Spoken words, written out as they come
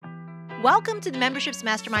Welcome to the Memberships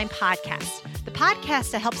Mastermind podcast, the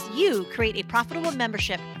podcast that helps you create a profitable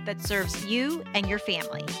membership that serves you and your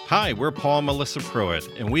family. Hi, we're Paul and Melissa Pruitt,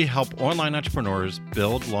 and we help online entrepreneurs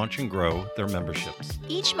build, launch, and grow their memberships.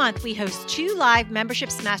 Each month, we host 2 live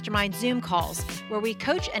Memberships Mastermind Zoom calls where we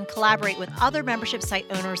coach and collaborate with other membership site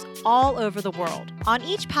owners all over the world. On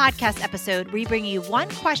each podcast episode, we bring you one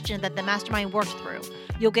question that the mastermind worked through.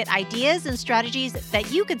 You'll get ideas and strategies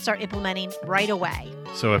that you can start implementing right away.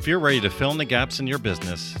 So if you're ready to fill in the gaps in your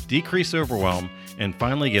business, decrease overwhelm, and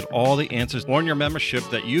finally get all the answers on your membership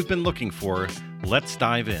that you've been looking for, let's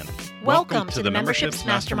dive in. Welcome to the Memberships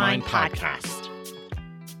Mastermind podcast.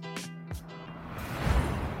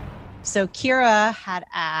 So Kira had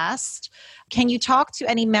asked, can you talk to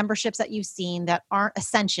any memberships that you've seen that aren't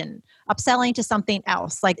Ascension, upselling to something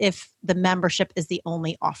else, like if the membership is the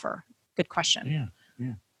only offer? Good question. Yeah.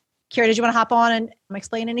 Kira, did you want to hop on and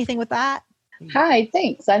explain anything with that? Hi,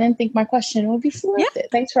 thanks. I didn't think my question would be selected.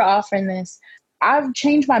 Thanks for offering this. I've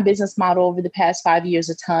changed my business model over the past 5 years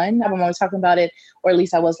a ton. I'm always talking about it, or at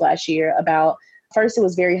least I was last year, about first it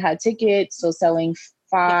was very high ticket, so selling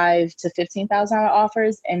 $5,000 to $15,000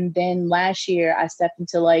 offers. And then last year I stepped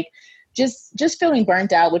into just feeling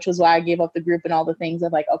burnt out, which was why I gave up the group and all the things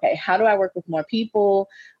of okay, how do I work with more people,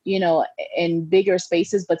 in bigger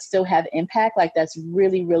spaces, but still have impact? That's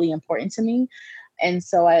really, really important to me. And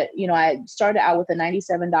so I started out with a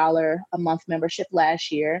 $97 a month membership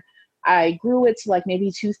last year. I grew it to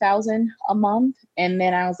maybe $2,000 a month. And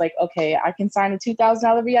then I was like, okay, I can sign a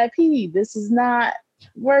 $2,000 VIP. This is not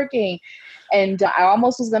working. And I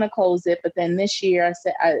almost was going to close it. But then this year I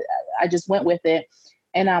said, I just went with it.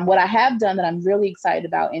 And what I have done that I'm really excited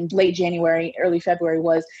about in late January, early February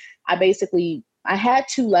was I had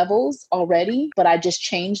 2 levels already, but I just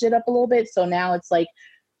changed it up a little bit. So now it's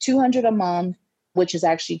 $200 a month, which is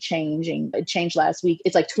actually changing. It changed last week.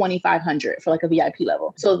 It's $2,500 for a VIP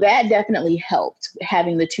level. So that definitely helped,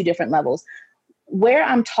 having the 2 different levels. Where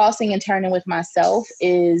I'm tossing and turning with myself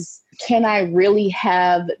is, can I really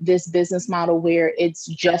have this business model where it's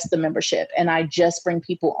just the membership and I just bring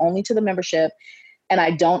people only to the membership and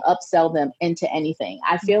I don't upsell them into anything?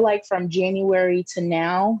 I feel like from January to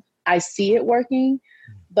now, I see it working,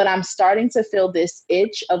 but I'm starting to feel this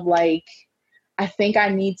itch of I think I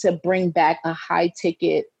need to bring back a high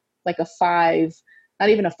ticket, not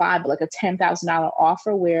even a 5, but a $10,000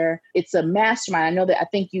 offer where it's a mastermind. I know that I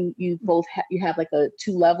think you both you have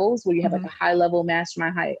 2 levels where you have a high level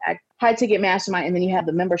mastermind, high ticket mastermind, and then you have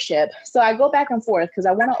the membership. So I go back and forth because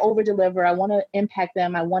I want to over deliver. I want to impact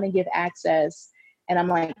them. I want to give access. And I'm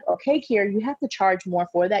like, okay, Kira, you have to charge more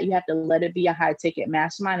for that. You have to let it be a high ticket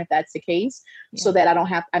mastermind if that's the case, so that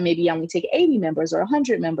I maybe only take 80 members or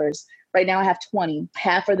 100 members. Right now I have 20,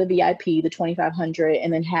 half are the VIP, the $2,500,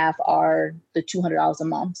 and then half are the $200 a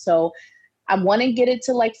month. So I want to get it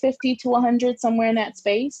to 50 to 100, somewhere in that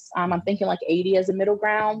space. I'm thinking 80 as a middle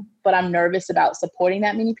ground, but I'm nervous about supporting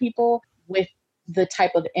that many people with the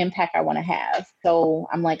type of impact I want to have. So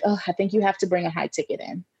I'm I think you have to bring a high ticket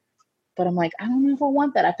in. But I'm I don't know if I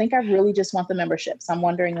want that. I think I really just want the memberships. I'm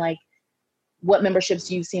wondering what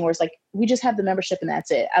memberships you've seen where it's we just have the membership and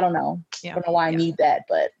that's it. I don't know. I don't know why I need that,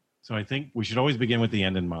 but. So I think we should always begin with the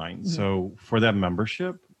end in mind. Mm-hmm. So for that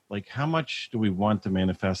membership, how much do we want to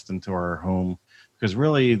manifest into our home? Because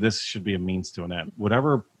really this should be a means to an end.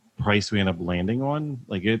 Whatever price we end up landing on,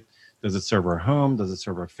 does it serve our home? Does it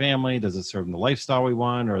serve our family? Does it serve the lifestyle we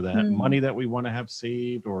want, or that money that we want to have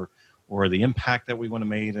saved, or the impact that we want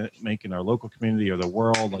to make in our local community or the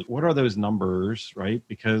world? What are those numbers, right?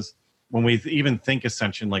 Because when we even think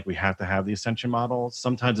Ascension, we have to have the Ascension model,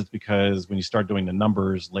 sometimes it's because when you start doing the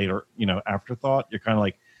numbers later, afterthought, you're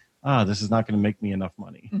kind of this is not going to make me enough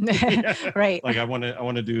money. Right. I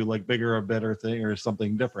want to do bigger or better thing or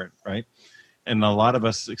something different, right? And a lot of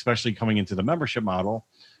us, especially coming into the membership model,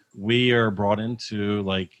 we are brought into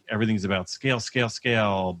everything's about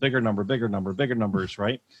scale, bigger numbers,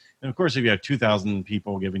 right? And of course, if you have 2,000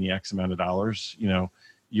 people giving you X amount of dollars,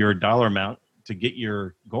 your dollar amount to get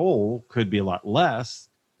your goal could be a lot less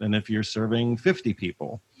than if you're serving 50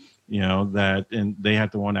 people, and they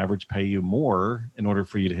have to on average pay you more in order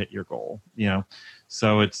for you to hit your goal,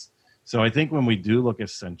 So I think when we do look at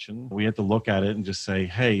Ascension, we have to look at it and just say,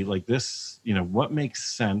 hey, this, what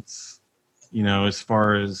makes sense, as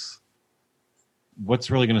far as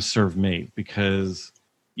what's really going to serve me? Because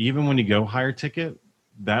even when you go higher ticket,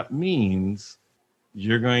 that means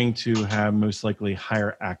you're going to have most likely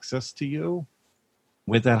higher access to you.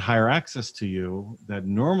 With that higher access to you, that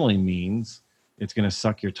normally means it's going to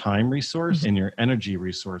suck your time resource and your energy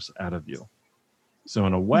resource out of you. So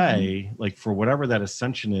in a way, for whatever that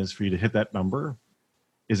ascension is for you to hit that number,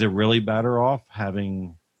 Is it really better off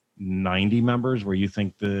having 90 members where you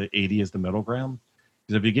think the 80 is the middle ground?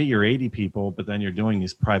 Because if you get your 80 people, but then you're doing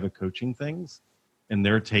these private coaching things and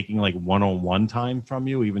they're taking like one-on-one time from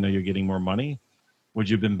you, even though you're getting more money, would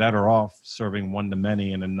you have been better off serving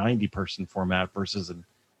one-to-many in a 90-person format versus an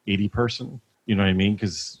 80-person? You know what I mean?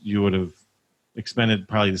 Because you would have expended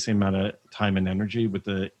probably the same amount of time and energy with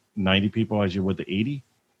the 90 people as you would the 80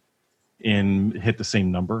 and hit the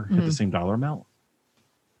same number, hit the same dollar amount.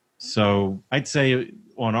 So I'd say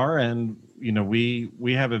on our end,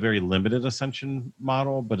 we have a very limited ascension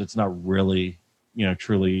model, but it's not really,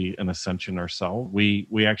 truly an ascension ourselves.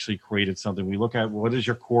 We actually created something. We look at what is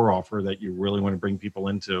your core offer that you really want to bring people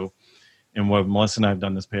into. And what Melissa and I have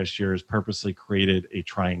done this past year is purposely created a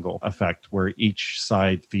triangle effect where each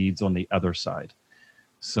side feeds on the other side.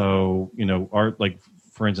 So,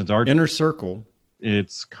 for instance, our Inner Circle,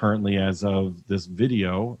 it's currently, as of this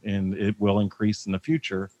video, and it will increase in the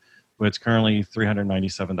future, but it's currently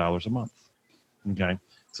 $397 a month. Okay.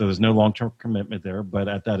 So there's no long-term commitment there, but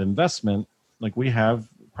at that investment, we have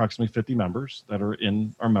approximately 50 members that are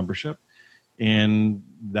in our membership. And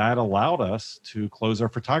that allowed us to close our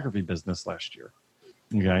photography business last year.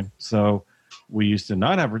 Okay. So we used to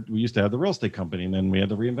have the real estate company, and then we had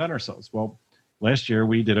to reinvent ourselves. Well, last year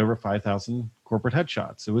we did over 5,000 corporate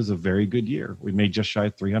headshots. It was a very good year. We made just shy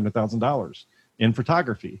of $300,000 in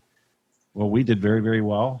photography. Well, we did very, very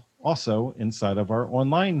well also inside of our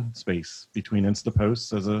online space between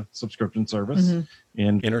Instaposts as a subscription service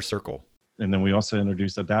and Inner Circle. And then we also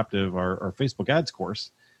introduced Adaptive, our Facebook ads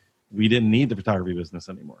course. We didn't need the photography business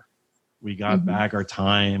anymore. We got back our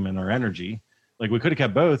time and our energy. We could have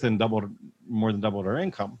kept both and more than doubled our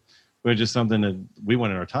income, but it's just something that we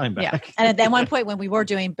wanted our time back. Yeah. And at one point when we were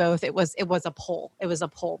doing both, it was a pull. It was a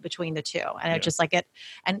pull between the two. And it just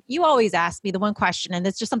and you always ask me the one question, and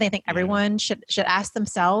it's just something I think everyone should ask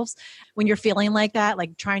themselves when you're feeling like that,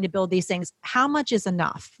 trying to build these things. How much is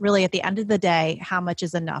enough? Really, at the end of the day, how much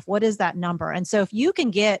is enough? What is that number? And so if you can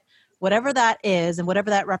get whatever that is and whatever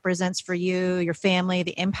that represents for you, your family,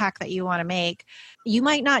 the impact that you want to make, you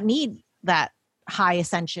might not need that high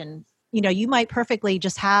ascension. You might perfectly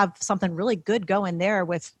just have something really good going there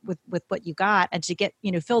with what you got, and to get,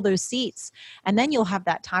 fill those seats. And then you'll have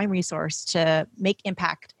that time resource to make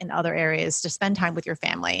impact in other areas, to spend time with your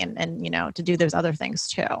family and to do those other things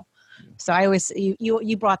too. So I always,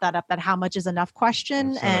 you brought that up, that how much is enough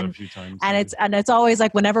question. And it's always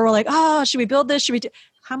whenever we're oh, should we build this? Should we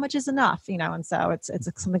how much is enough? And so it's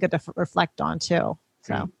something good to reflect on too.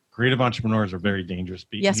 So. Creative entrepreneurs are very dangerous.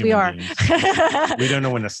 Yes, we are. We don't know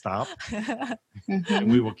when to stop.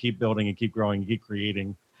 And we will keep building and keep growing and keep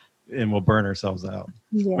creating, and we'll burn ourselves out.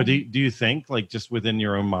 Yeah. But do you think just within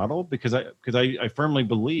your own model? Because I firmly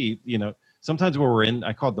believe, sometimes when we're in,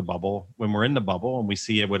 I call it the bubble, when we're in the bubble and we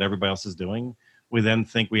see what everybody else is doing, we then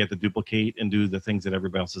think we have to duplicate and do the things that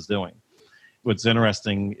everybody else is doing. What's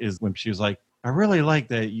interesting is when she was like, I really like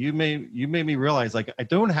that you made me realize I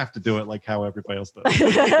don't have to do it like how everybody else does.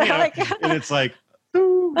 And it's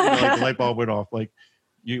boom, the light bulb went off.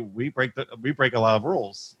 We break a lot of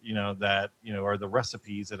rules, that are the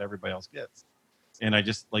recipes that everybody else gets. And I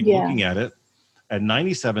just looking at it at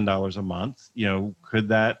 $97 a month. Could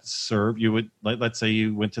that serve you? Would let's say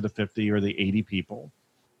you went to the 50 or the 80 people,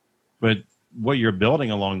 but what you're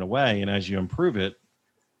building along the way, and as you improve it,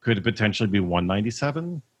 could it potentially be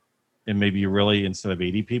 $197? And maybe you really, instead of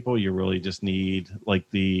 80 people, you really just need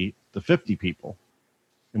the 50 people.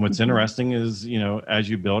 And what's interesting is, as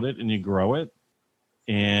you build it and you grow it,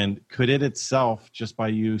 and could it itself, just by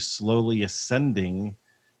you slowly ascending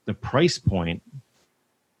the price point,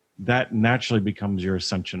 that naturally becomes your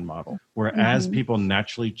ascension model. Whereas people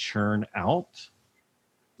naturally churn out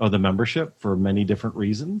of the membership for many different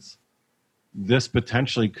reasons, this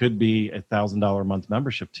potentially could be $1,000 a month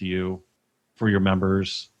membership to you for your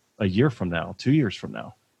members a year from now, 2 years from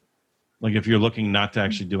now. If you're looking not to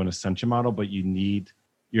actually do an ascension model, but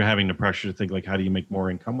you're having the pressure to think how do you make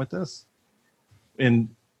more income with this?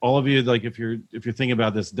 And all of you, if you're thinking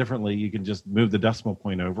about this differently, you can just move the decimal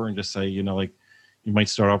point over and just say, you might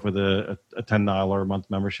start off with a $10 a month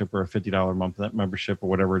membership or a $50 a month membership or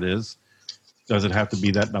whatever it is. Does it have to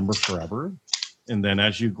be that number forever? And then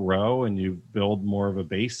as you grow and you build more of a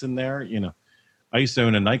base in there, I used to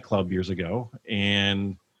own a nightclub years ago,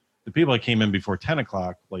 and the people that came in before 10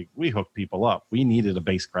 o'clock, we hooked people up. We needed a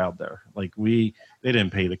base crowd there. They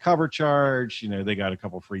didn't pay the cover charge. They got a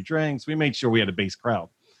couple free drinks. We made sure we had a base crowd,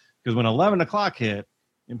 because when 11 o'clock hit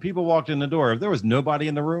and people walked in the door, if there was nobody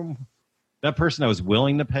in the room, that person that was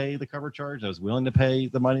willing to pay the cover charge, that was willing to pay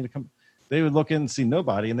the money to come, they would look in and see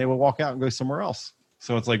nobody, and they would walk out and go somewhere else.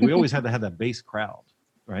 So it's we always had to have that base crowd.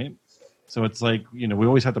 right? So it's like, we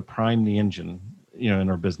always have to prime the engine, in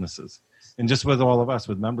our businesses. And just with all of us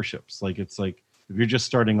with memberships, like, it's like, if you're just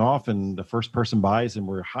starting off and the first person buys and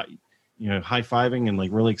we're high-fiving and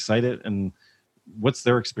like really excited, and what's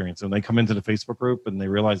their experience when they come into the Facebook group and they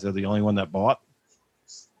realize they're the only one that bought?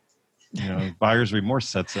 Buyer's remorse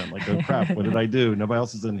sets in, like, oh crap, what did I do? Nobody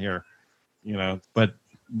else is in here, but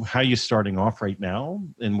how you starting off right now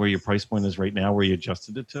and where your price point is right now, where you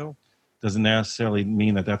adjusted it to, doesn't necessarily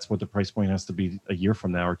mean that that's what the price point has to be a year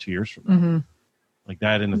from now or 2 years from now. Mm-hmm. Like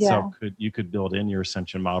that in itself, you could build in your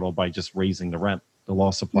Ascension model by just raising the rent, the law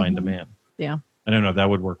of supply and demand. Yeah. I don't know if that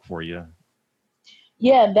would work for you.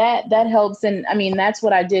 Yeah, that helps. And I mean, that's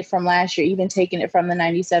what I did from last year, even taking it from the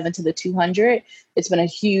 97 to the 200. It's been a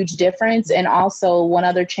huge difference. And also one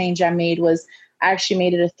other change I made was I actually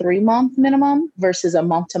made it a 3-month minimum versus a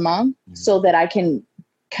month-to-month, so that I can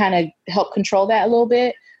kind of help control that a little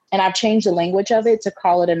bit. And I've changed the language of it to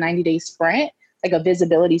call it a 90-day sprint, like a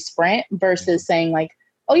visibility sprint, versus saying like,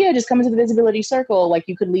 oh yeah, just come into the visibility circle. Like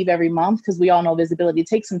you could leave every month, because we all know visibility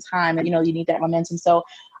takes some time and, you need that momentum. So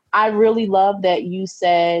I really love that you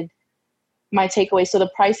said my takeaway. So the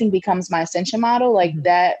pricing becomes my Ascension model, like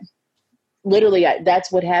that. Literally,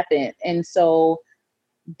 that's what happened. And so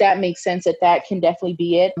that makes sense that can definitely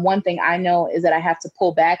be it. One thing I know is that I have to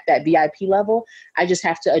pull back that VIP level. I just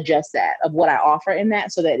have to adjust that of what I offer in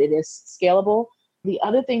that so that it is scalable. The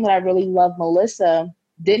other thing that I really love, Melissa,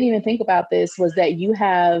 didn't even think about this, was that you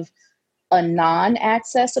have a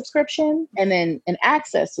non-access subscription and then an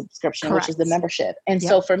access subscription, Correct. Which is the membership. And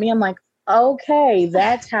so for me, I'm like, okay,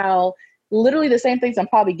 that's how literally the same things I'm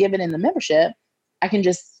probably given in the membership, I can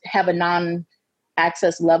just have a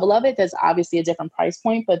non-access level of it. There's obviously a different price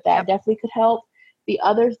point, but that definitely could help. The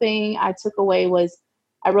other thing I took away was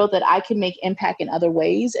I wrote that I can make impact in other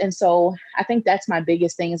ways. And so I think that's my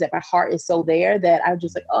biggest thing, is that my heart is so there that I'm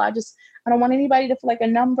just like, I don't want anybody to feel like a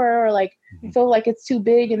number or like feel like it's too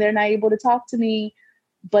big and they're not able to talk to me.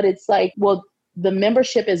 But it's like, well, the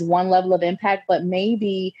membership is one level of impact, but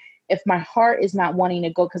maybe if my heart is not wanting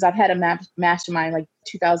to go, because I've had a mastermind like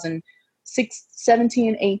 2006,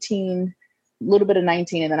 17, 18, a little bit of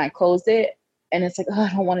 19, and then I closed it. And it's like,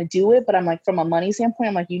 I don't want to do it. But I'm like, from a money standpoint,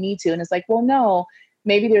 I'm like, you need to. And it's like, well, no,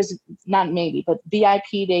 maybe there's not maybe, but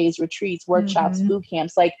VIP days, retreats, workshops, boot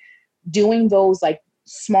camps, like doing those like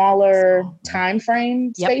smaller time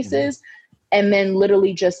frame spaces, and then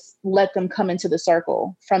literally just let them come into the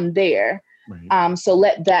circle from there. Right. So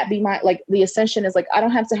let that be my, like the Ascension is like, I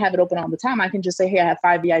don't have to have it open all the time. I can just say, hey, I have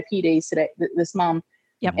 5 VIP days today, this month,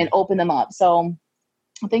 and open them up. So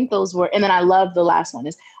I think those were, and then I love the last one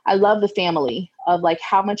is I love the family of like,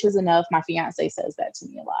 how much is enough? My fiance says that to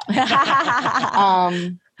me a lot.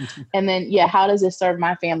 And then, how does this serve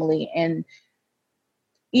my family? And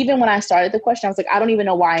even when I started the question, I was like, I don't even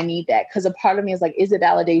know why I need that. Because a part of me is like, is it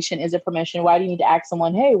validation? Is it permission? Why do you need to ask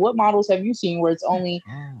someone, hey, what models have you seen where it's only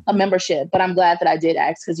a membership? But I'm glad that I did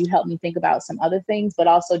ask, because you helped me think about some other things, but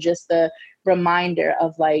also just the reminder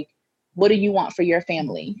of like, what do you want for your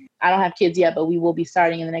family? I don't have kids yet, but we will be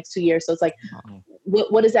starting in the next 2 years. So it's like,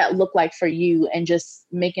 what does that look like for you? And just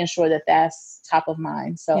making sure that that's top of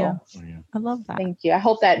mind. So I love that. Thank you. I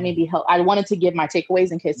hope that maybe help. I wanted to give my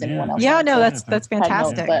takeaways in case anyone else. Yeah, no, that's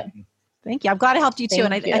fantastic. But thank you. I'm glad it helped you too.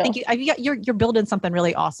 And I think you're building something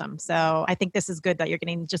really awesome. So I think this is good that you're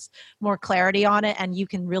getting just more clarity on it, and you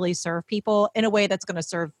can really serve people in a way that's going to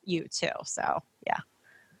serve you too. So yeah.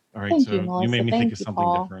 All right. You made me think of something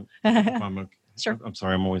Paul. different. Sure. I'm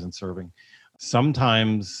sorry. I'm always in serving.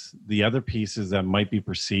 Sometimes the other pieces that might be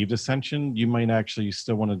perceived Ascension, you might actually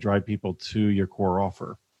still want to drive people to your core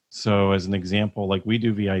offer. So as an example, like we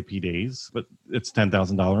do VIP days, but it's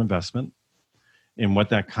 $10,000 investment. And what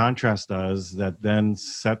that contrast does, that then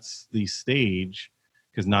sets the stage,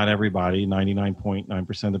 because not everybody,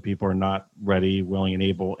 99.9% of the people are not ready, willing, and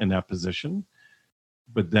able in that position.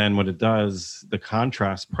 But then what it does, the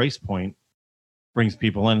contrast price point brings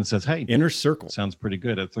people in and says, hey, Inner Circle sounds pretty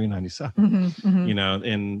good at $397.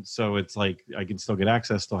 And so it's like, I can still get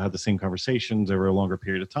access, still have the same conversations over a longer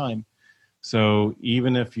period of time. So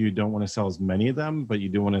even if you don't want to sell as many of them, but you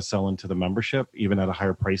do want to sell into the membership, even at a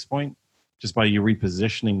higher price point, just by you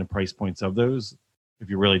repositioning the price points of those, if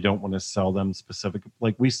you really don't want to sell them specific,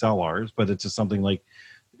 like we sell ours, but it's just something like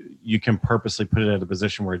you can purposely put it at a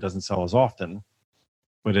position where it doesn't sell as often.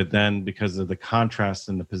 But it then, because of the contrast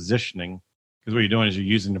and the positioning, because what you're doing is you're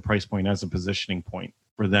using the price point as a positioning point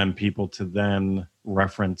for them people to then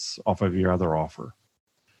reference off of your other offer.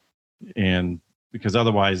 And because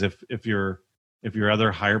otherwise, if your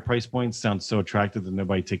other higher price points sound so attractive that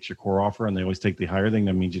nobody takes your core offer and they always take the higher thing,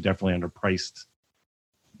 that means you definitely underpriced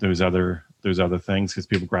those other those other things because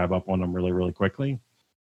people grab up on them really, really quickly.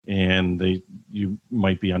 And you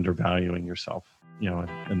might be undervaluing yourself,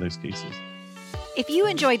 in those cases. If you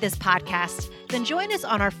enjoyed this podcast, then join us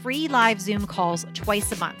on our free live Zoom calls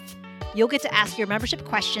twice a month. You'll get to ask your membership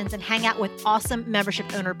questions and hang out with awesome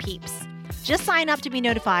membership owner peeps. Just sign up to be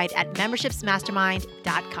notified at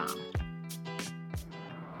membershipsmastermind.com.